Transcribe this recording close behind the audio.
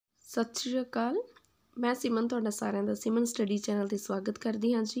सत श्री अकाल। मैं सिमन तुहाडा सारिਆਂ ਦਾ सिमन स्टडी चैनल ਤੇ स्वागत करती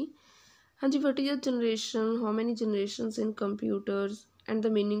हाँ जी। हाँ जी, what is a generation, how many generations in computers and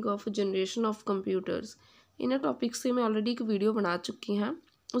the meaning of generation of computers. इन्हां टॉपिक्स से मैं ऑलरेडी एक वीडियो बना चुकी हाँ,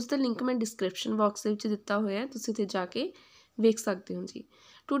 उसका लिंक मैं डिस्क्रिप्शन बॉक्स के दिता हुआ है, तुसीं उत्थे जाके वेख सकते हो जी।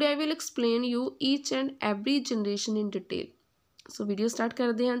 Today I will explain you each and every generation in detail. So video start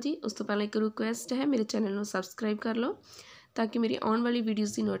करते हैं जी। उस तो पहले एक रिक्वेस्ट है, मेरे चैनल को सबसक्राइब कर लो ताकि मेरी आने वाली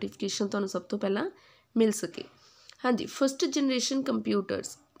वीडियोज़ की नोटिफिकेशन तुहानूं सब तो पहला मिल सके। हाँ जी, first generation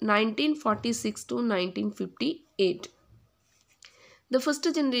computers 1946 to 1958। The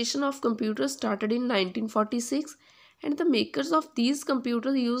first generation of computers started in 1946 and the makers of these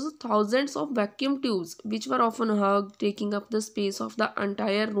computers used thousands of vacuum tubes which were often hugged, taking up the space of the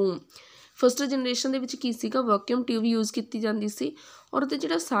entire room। First generation के की सीगा vacuum tube use की जाती सी और उसका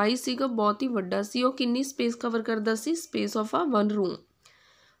जो size सीगा बहुत ही वड्डा सी। वो कितनी स्पेस कवर करता सी? Space of a one room.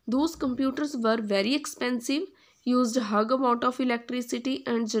 Those computers were very expensive, used hug amount of electricity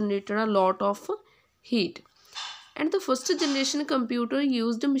and generated a lot of heat. And the first generation computer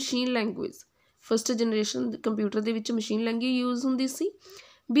used machine language. First generation computer के विच machine language use होंदी सी,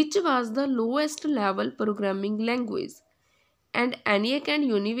 which was the lowest level programming language. And ENIAC and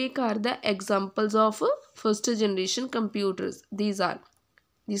UNIVAC are the examples of first generation computers. This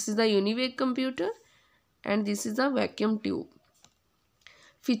is the UNIVAC computer and this is the vacuum tube.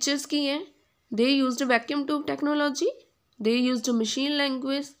 Features की हैं? They used vacuum tube technology. They used machine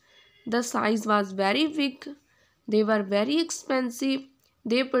language. The size was very big. They were very expensive.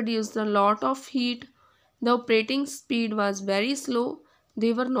 They produced a lot of heat. The operating speed was very slow.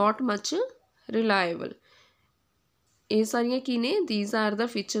 They were not much reliable. ये सारियां की ने? These are the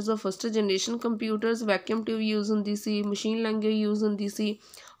features of first generation computers. Vacuum tube use होंदी सी, machine language use होंदी सी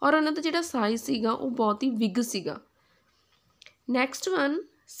और उन्हां दा जिहड़ा साइज सीगा वो बहुत ही विग सीगा। Next one,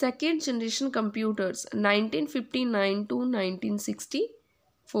 second generation computers 1959 to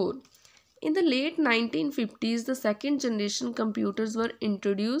 1964। In the late 1950s, the second generation computers were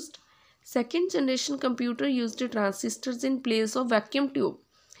introduced. Second generation computer used transistors in place of vacuum tube।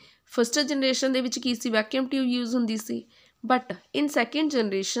 First generation दे विच की सी? वैक्यूम ट्यूब यूज़ होंदी सी, but in second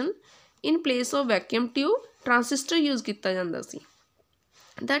generation in place of vacuum tube transistor use किया जाता सी।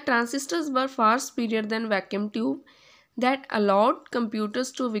 The transistors were far superior then vacuum tube that allowed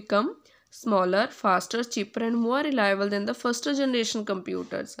computers to become smaller, faster, cheaper and more reliable then the first generation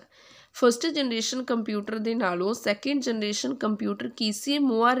computers. First generation computer के नालों second generation computer की सी?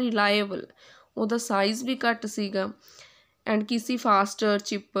 More reliable. उहदा size भी घट सीगा and की सी? Faster,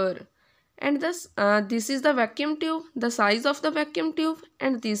 cheaper. and this is the vacuum tube, the size of the vacuum tube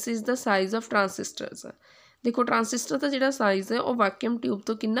and this is the size of transistors। देखो transistor का जिहड़ा साइज़ है वो वैक्यूम ट्यूब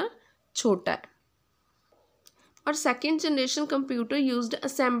तो कितना छोटा है। और second generation computer used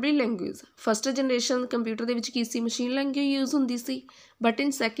assembly language. First generation computer के विच की सी? मशीन लैंग्वेज यूज़ होंदी सी, but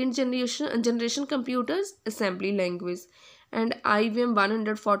in second generation computers assembly language. And IBM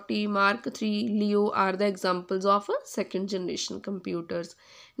 140, Mark III, Leo are the examples of second generation computers.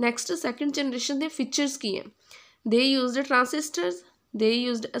 Next, second generation the features की हैं? They used transistors, they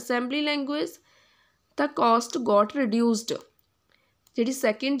used assembly language, the cost got reduced। जिहड़ी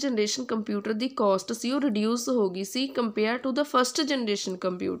second generation computer दी cost सी वो reduce हो गई सी compared to the first generation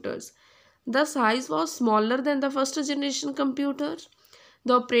computers। The size was smaller than the first generation computer।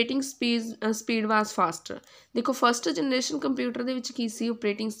 The operating speed was faster. देखो first generation computer दे विच की सी?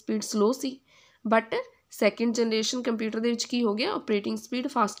 Operating speed slow C, but second generation computer दे विच की हो गया? Operating speed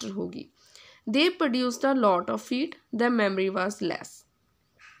faster होगी। दे produced a lot of heat, the memory was less.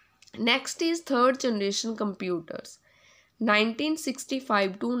 Next is third generation computers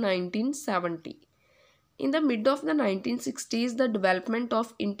 1965 to 1970। In the mid of the 1960s, the development of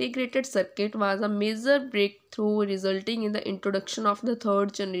integrated circuit was a major breakthrough resulting in the introduction of the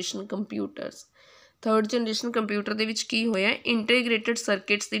third generation computers। Third generation computer ਦੇ ਵਿੱਚ ਕੀ ਹੋਇਆ? Integrated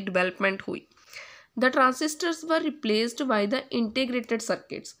circuits ਦੀ development हुई। The transistors were replaced by the integrated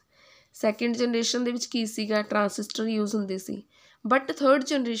circuits। Second generation ਦੇ ਵਿੱਚ ਕੀ ਸੀਗਾ? Transistor use ਹੁੰਦੇ ਸੀ, but third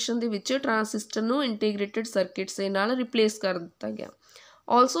generation ਦੇ ਵਿੱਚ transistor ਨੂੰ integrated circuits ਦੇ ਨਾਲ replace ਕਰ ਦਿੱਤਾ ਗਿਆ।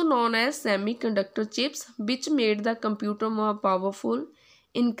 Also known as semiconductor chips, which made the computer more powerful,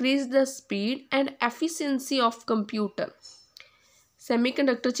 increased the speed and efficiency of computer।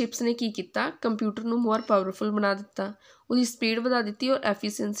 Semiconductor chips ने की किया? कंप्यूटर नू more powerful बना दिता, उसकी स्पीड बढ़ा दी और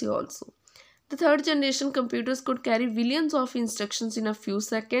efficiency also। The third generation computers could carry billions of instructions in a few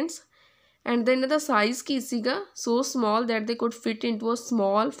seconds and then the size की सीगा? So small that they could fit into a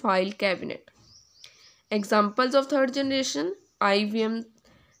small file cabinet। Examples of third generation: IBM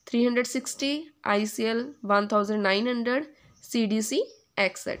 360, ICL 1900, CDC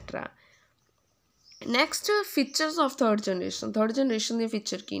एक्सैट्रा। Next features of third generation के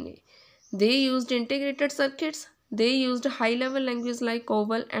feature की ने? They used integrated circuits, they used high level language like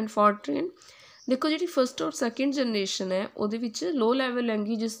कोवल and Fortran. देखो जी first और second generation है वो लो level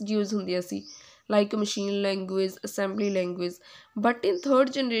languages use होंदियां सी like machine language, assembly language, but in third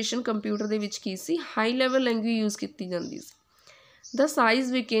generation computer दे विच की सी high level language use की जाती सी। The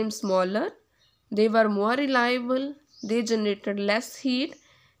size became smaller, they were more reliable, they generated less heat,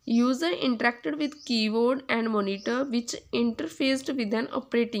 user interacted with keyboard and monitor which interfaced with an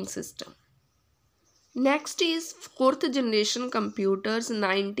operating system. Next is fourth generation computers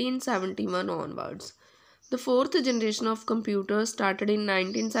 1971 onwards. The fourth generation of computers started in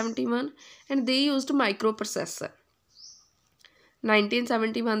 1971 and they used microprocessor.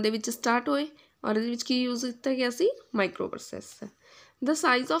 1971 ਦੇ ਵਿੱਚ start ਹੋਏ ਔਰ ਇਹਦੇ ਵਿੱਚ ਕੀ use ਕੀਤਾ ਗਿਆ ਸੀ? ਮਾਈਕਰੋਪ੍ਰੋਸੈਸਰ। The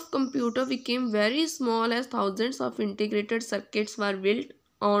size of computer became very small as thousands of integrated circuits were built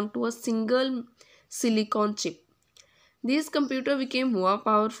onto a single silicon chip. These computers became more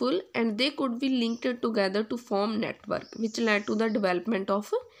powerful and they could be linked together to form network, which led to the development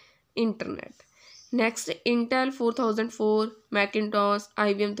of internet. Next, Intel 4004, Macintosh,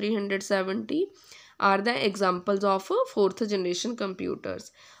 IBM 370 are the examples of fourth generation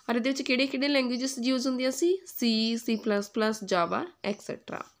computers. और ਇਹਦੇ ਵਿੱਚ ਕਿਹੜੇ languages use ਹੁੰਦੀਆਂ ਸੀ? C++, Java,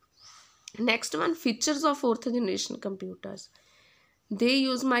 etc. Next one, features of fourth generation computers. They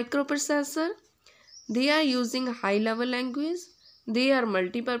use microprocessor, they are using high level language, they are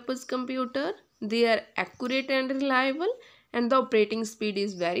multi-purpose computer, they are accurate and reliable, and the operating speed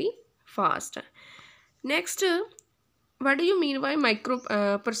is very fast. Next, what do you mean by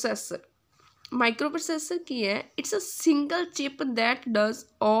microprocessor? Microprocessor की है? It's a single chip that does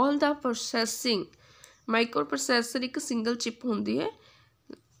all the processing. Microprocessor एक single chip होंदी है.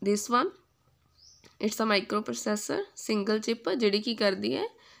 This one, it's a microprocessor, single chip जिहड़ी की करदी है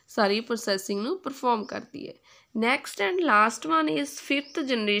सारी processing नू perform करदी है. Next and last one is fifth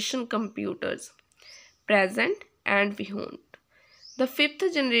generation computers, present and beyond. The fifth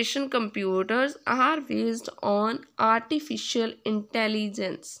generation computers are based on artificial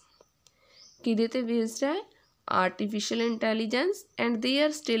intelligence. किहदे ते बेस्ड है? Artificial intelligence, and they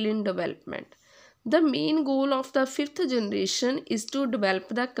are still in development. The main goal of the fifth generation is to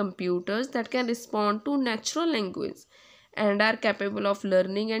develop the computers that can respond to natural language and are capable of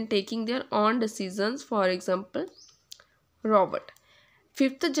learning and taking their own decisions. For example, robot.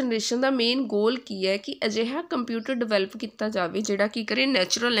 Fifth generation का main goal की है कि अजिहा computer develop किया जाए जिहड़ा की करे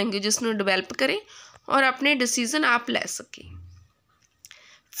natural languages नूं डिवेलप करे और अपने डिसीजन आप लै सके.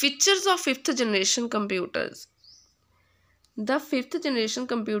 Features of fifth generation computers. The fifth generation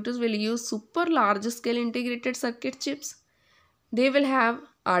computers will use super large scale integrated circuit chips. They will have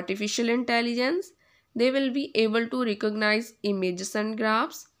artificial intelligence. They will be able to recognize images and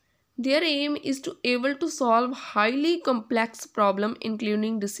graphs. Their aim is to able to solve highly complex problem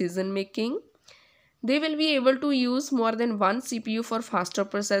including decision making. They will be able to use more than one CPU for faster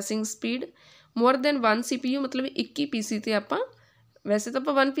processing speed. More than one CPU मतलब एक ही PC ते आपां वैसे तो आप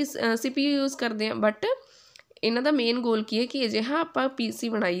one CPU use करते हैं but इन्हां दा मेन गोल की है कि अजिहा आपां PC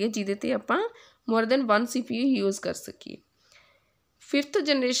बनाइए जिहदे ते आपां more than one CPU use कर सकीए. Fifth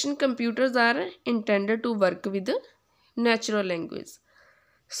generation computers are intended to work with natural language.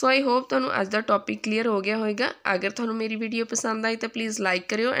 So I hope तुहानूं अज दा टॉपिक क्लीयर हो गया होएगा. अगर तुहानूं मेरी वीडियो पसंद आई तो प्लीज़ लाइक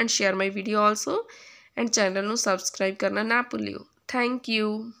करियो and share my video also and channel नूं सबसक्राइब करना ना भुल्लियो. Thank you.